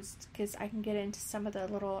used because I can get into some of the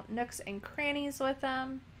little nooks and crannies with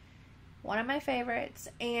them. One of my favorites.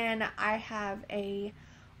 And I have a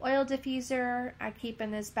oil diffuser I keep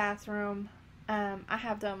in this bathroom. I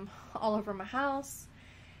have them all over my house,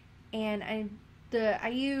 and I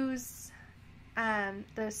use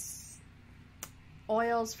this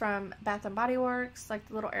oils from Bath and Body Works, like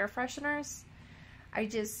the little air fresheners. I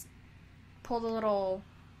just pull the little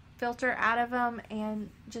filter out of them and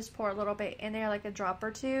just pour a little bit in there, like a drop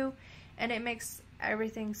or two, and it makes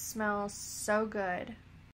everything smell so good.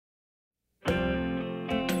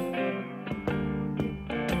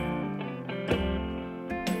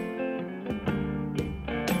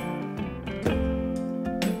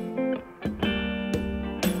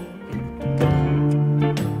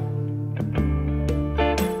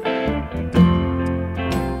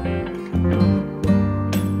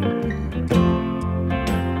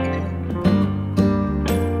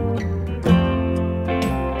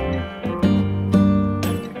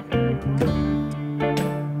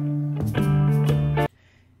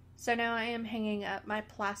 So now I am hanging up my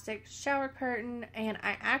plastic shower curtain, and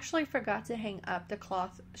I actually forgot to hang up the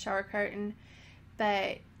cloth shower curtain,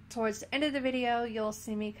 but towards the end of the video you'll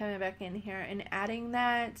see me coming back in here and adding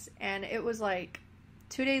that, and it was like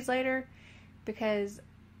 2 days later because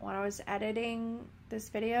when I was editing this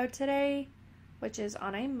video today, which is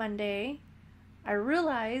on a Monday, I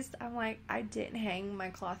realized I didn't hang my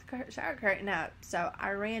cloth shower curtain up. So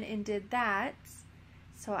I ran and did that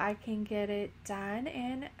so I can get it done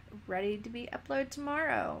and ready to be uploaded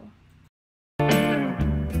tomorrow.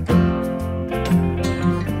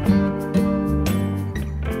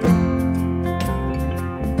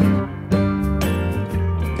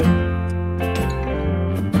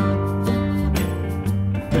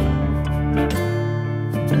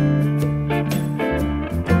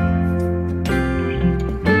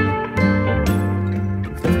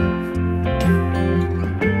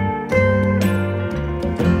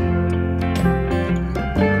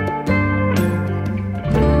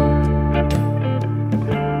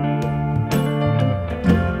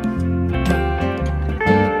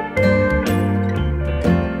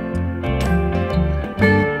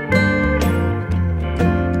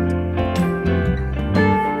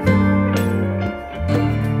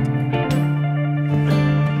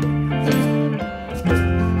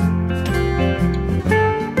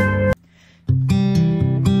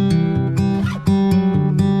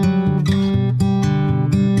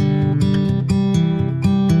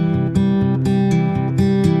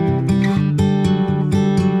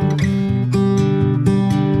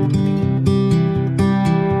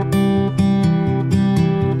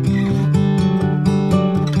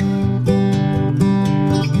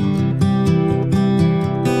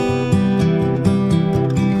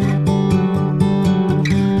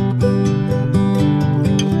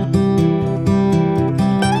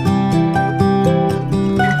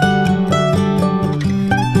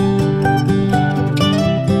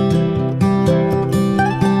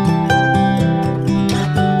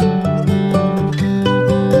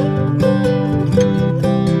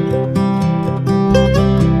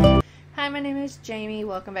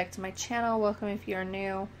 Welcome back to my channel. Welcome if you're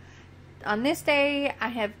new. On this day, I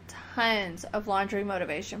have tons of laundry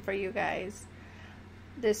motivation for you guys.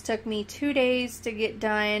 This took me 2 days to get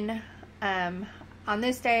done. On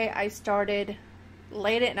this day, I started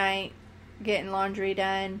late at night getting laundry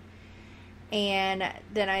done, and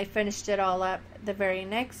then I finished it all up the very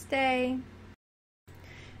next day.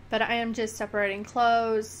 But I am just separating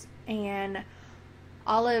clothes and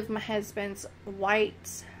all of my husband's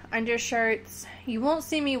white undershirts. You won't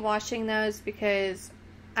see me washing those because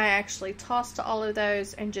I actually tossed all of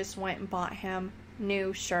those and just went and bought him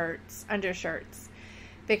new shirts, undershirts,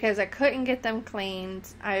 because I couldn't get them cleaned.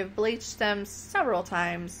 I've bleached them several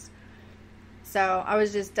times, so I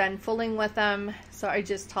was just done fooling with them, so I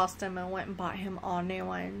just tossed them and went and bought him all new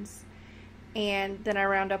ones. And then I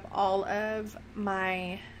round up all of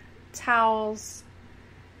my towels.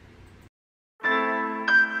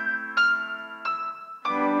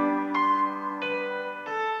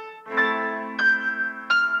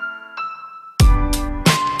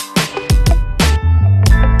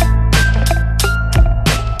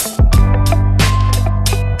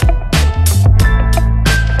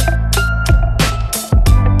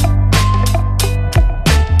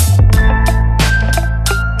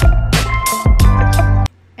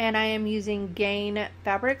 And I am using Gain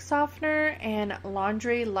fabric softener and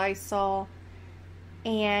laundry Lysol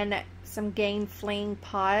and some Gain fleeing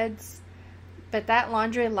pods. But that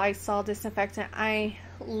laundry Lysol disinfectant, I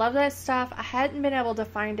love that stuff. I hadn't been able to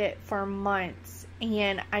find it for months,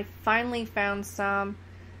 and I finally found some.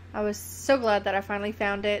 I was so glad that I finally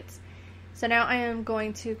found it. So now I am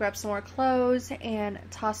going to grab some more clothes and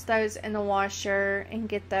toss those in the washer and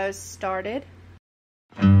get those started.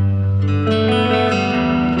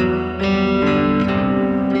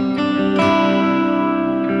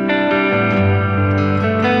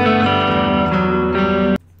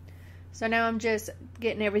 So now I'm just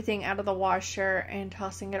getting everything out of the washer and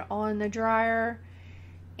tossing it all in the dryer.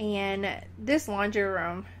 And this laundry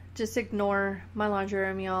room, just ignore my laundry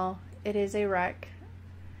room, y'all. It is a wreck.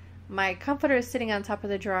 My comforter is sitting on top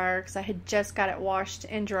of the dryer because I had just got it washed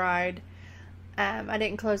and dried. I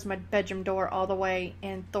didn't close my bedroom door all the way,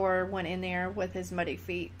 and Thor went in there with his muddy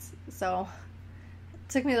feet. So it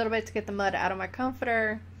took me a little bit to get the mud out of my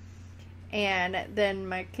comforter. And then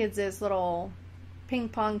my kids' little ping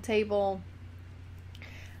pong table.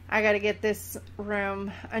 I gotta get this room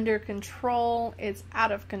under control. It's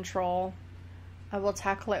out of control. I will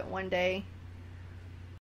tackle it one day.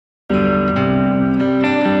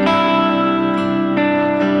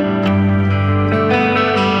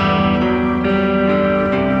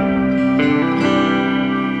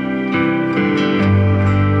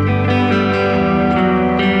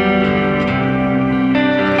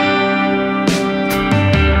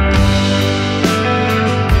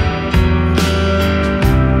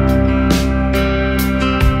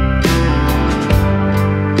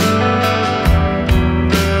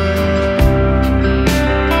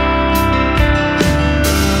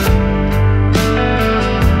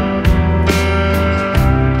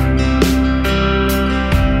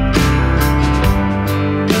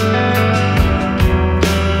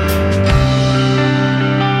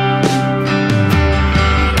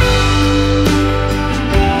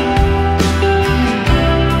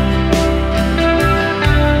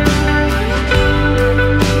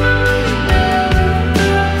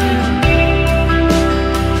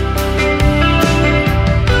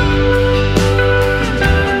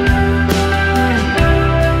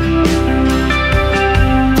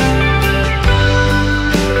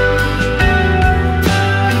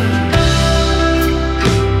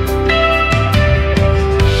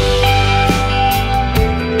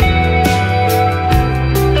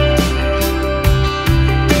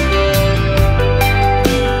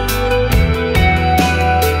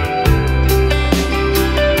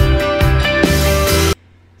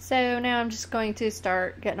 going to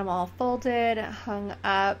start getting them all folded, hung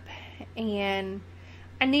up, and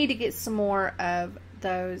I need to get some more of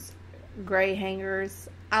those gray hangers.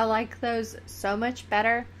 I like those so much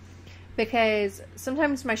better because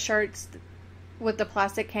sometimes my shirts with the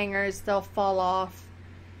plastic hangers, they'll fall off,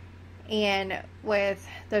 and with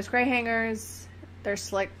those gray hangers, they're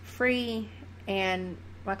slick free and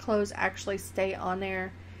my clothes actually stay on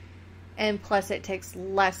there, and plus it takes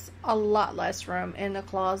a lot less room in the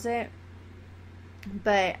closet.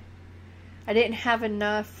 But I didn't have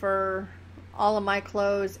enough for all of my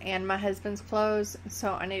clothes and my husband's clothes,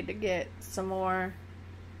 so I need to get some more.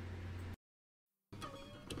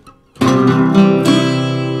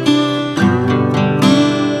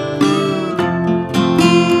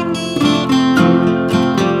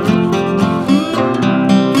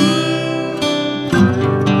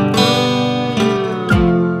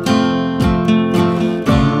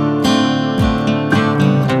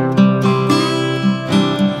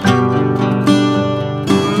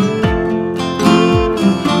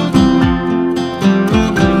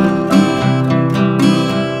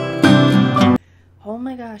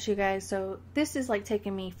 You guys, so this is like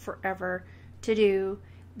taking me forever to do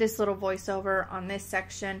this little voiceover on this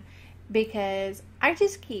section because I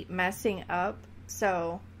just keep messing up.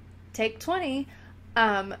 So take 20.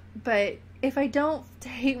 But if I don't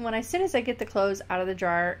as soon as I get the clothes out of the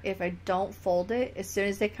dryer, if I don't fold it as soon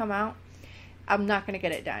as they come out, I'm not going to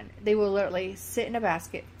get it done. They will literally sit in a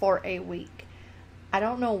basket for a week. I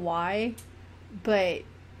don't know why, but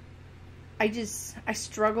I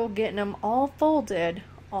struggle getting them all folded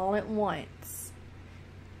all at once.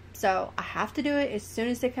 So I have to do it as soon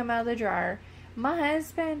as they come out of the dryer. My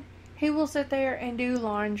husband, he will sit there and do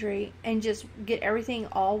laundry and just get everything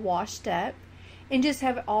all washed up and just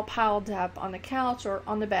have it all piled up on the couch or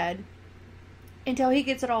on the bed until he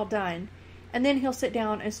gets it all done. And then he'll sit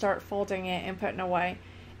down and start folding it and putting it away.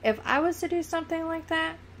 If I was to do something like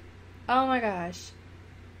that, oh my gosh,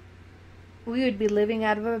 we would be living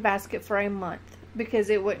out of a basket for a month. Because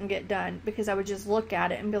it wouldn't get done. Because I would just look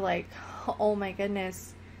at it and be like, oh my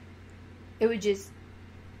goodness. It would just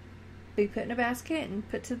be put in a basket and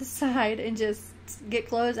put to the side and just get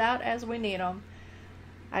clothes out as we need them.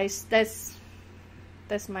 That's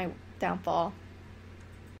my downfall.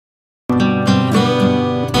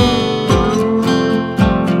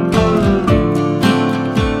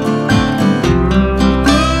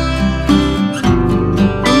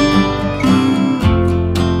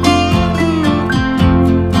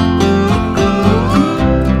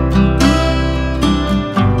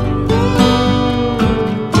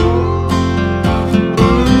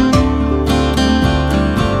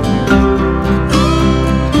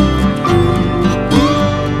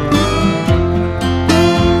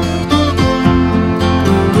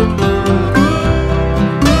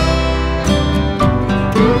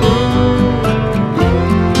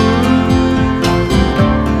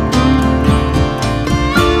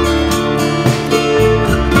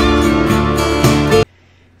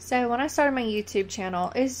 So when I started my YouTube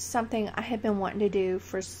channel, it's something I had been wanting to do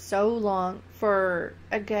for so long, for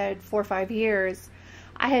a good 4 or 5 years.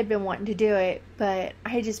 I had been wanting to do it, but I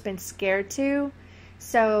had just been scared to.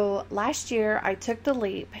 So last year I took the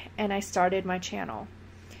leap and I started my channel.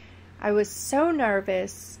 I was so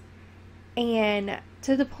nervous, and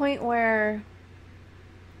to the point where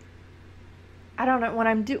I don't know,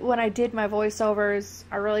 when I did my voiceovers,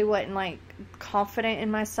 I really wasn't like confident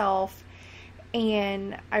in myself.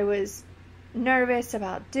 And I was nervous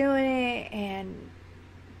about doing it, and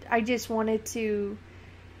I just wanted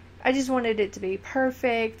it to be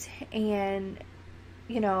perfect and,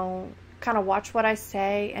 you know, kind of watch what I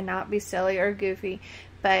say and not be silly or goofy.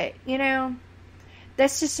 But, you know,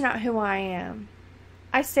 that's just not who I am.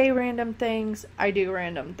 I say random things, I do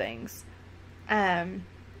random things. I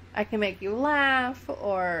can make you laugh,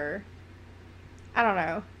 or I don't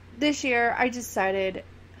know. This year I decided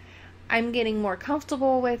I'm getting more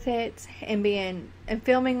comfortable with it and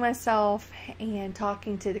filming myself and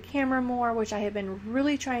talking to the camera more, which I have been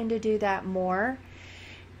really trying to do that more.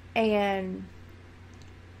 And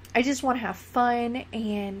I just want to have fun,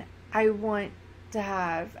 and I want to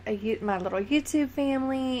have my little YouTube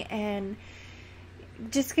family and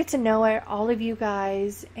just get to know all of you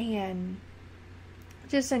guys and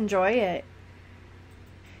just enjoy it.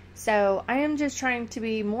 So I am just trying to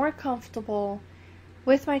be more comfortable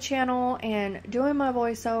with my channel and doing my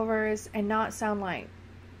voiceovers and not sound like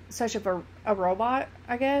such a robot,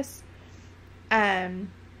 I guess. And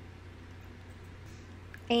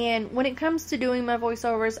when it comes to doing my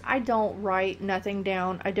voiceovers, I don't write nothing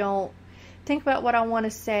down. I don't think about what I want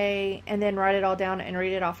to say and then write it all down and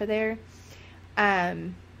read it off of there.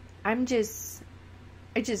 I'm just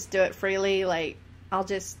I just do it freely. Like, I'll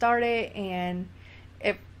just start it, and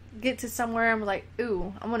if get to somewhere, I'm like,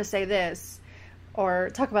 ooh, I want to say this or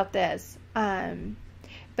talk about this.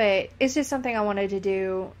 But it's just something I wanted to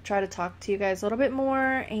do, try to talk to you guys a little bit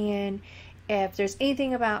more. And if there's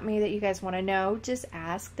anything about me that you guys want to know, just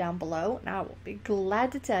ask down below, and I will be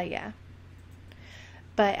glad to tell you.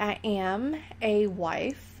 But I am a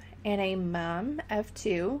wife and a mom of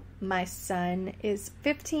 2. My son is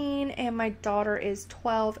 15 and my daughter is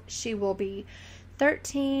 12. She will be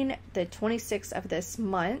 13 the 26th of this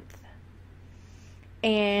month.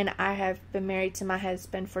 And I have been married to my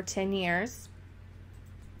husband for 10 years.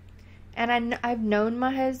 And I've known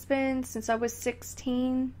my husband since I was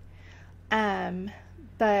 16.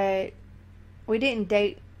 But we didn't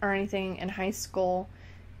date or anything in high school.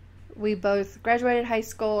 We both graduated high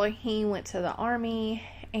school. He went to the Army,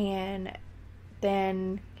 and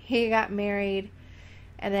then he got married,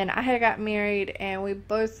 and then I had got married, and we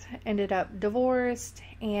both ended up divorced.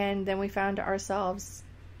 And then we found our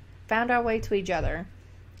way to each other,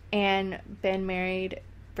 and been married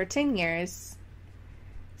for 10 years.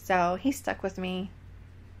 So he stuck with me.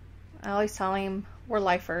 I always tell him we're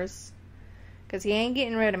lifers, because he ain't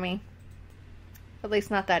getting rid of me. At least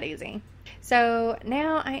not that easy. So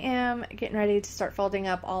now I am getting ready to start folding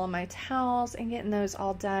up all of my towels and getting those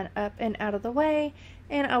all done up and out of the way.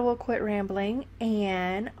 And I will quit rambling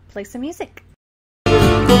and play some music.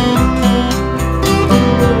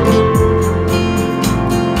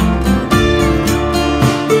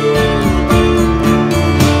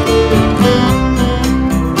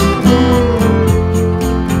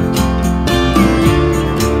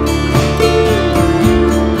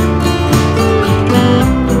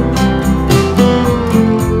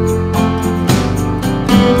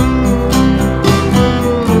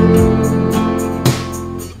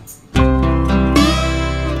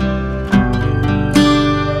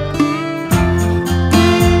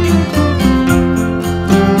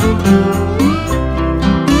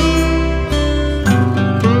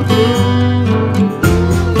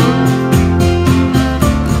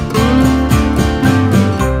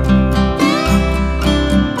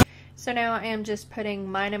 So now I am just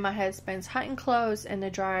putting mine and my husband's hunting clothes in the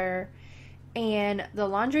dryer. And the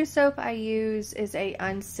laundry soap I use is a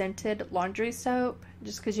unscented laundry soap,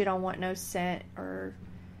 just because you don't want no scent or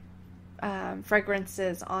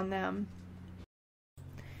fragrances on them.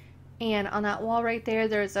 And on that wall right there,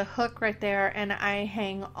 there's a hook right there, and I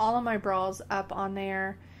hang all of my bras up on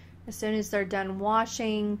there as soon as they're done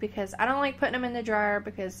washing, because I don't like putting them in the dryer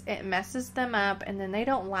because it messes them up and then they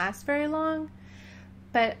don't last very long.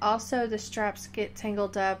 But also the straps get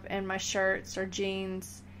tangled up in my shirts or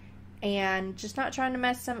jeans, and just not trying to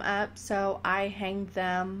mess them up, so I hang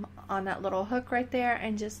them on that little hook right there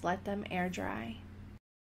and just let them air dry.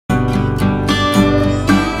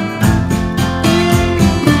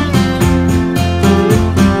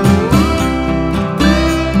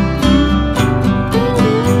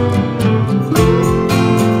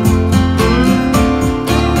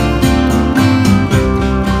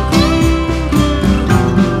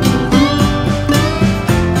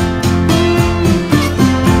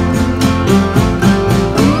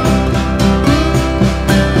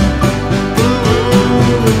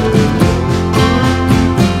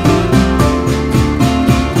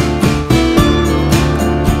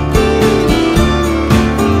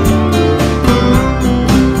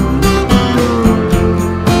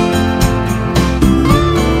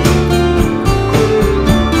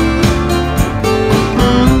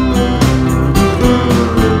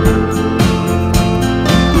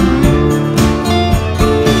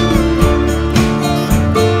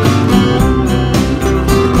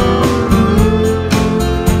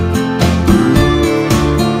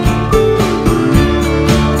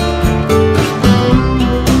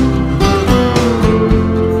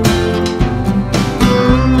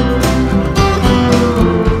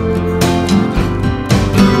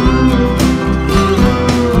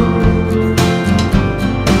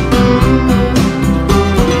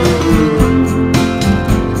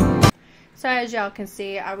 As y'all can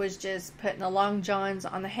see, I was just putting the long johns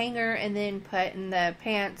on the hanger and then putting the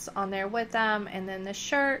pants on there with them, and then the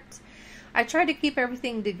shirt. I tried to keep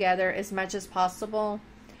everything together as much as possible.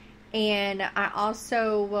 And I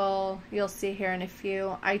also will, you'll see here in a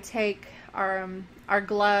few, I take our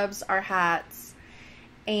gloves, our hats,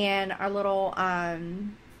 and our little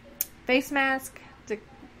face mask to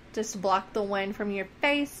just block the wind from your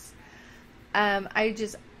face. I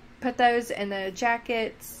just put those in the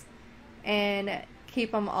jackets and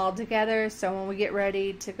keep them all together, so when we get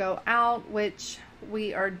ready to go out, which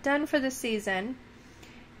we are done for the season,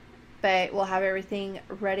 but we'll have everything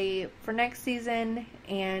ready for next season.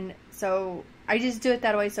 And so I just do it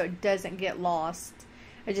that way so it doesn't get lost.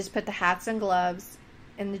 I just put the hats and gloves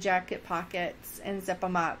in the jacket pockets and zip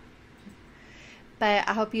them up. But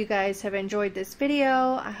I hope you guys have enjoyed this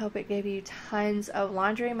video. I hope it gave you tons of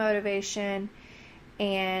laundry motivation.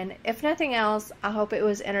 And if nothing else, I hope it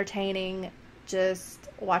was entertaining just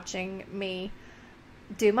watching me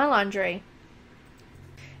do my laundry.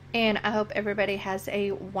 And I hope everybody has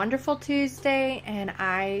a wonderful Tuesday. And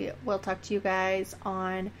I will talk to you guys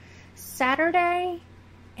on Saturday.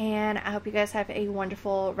 And I hope you guys have a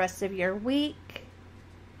wonderful rest of your week.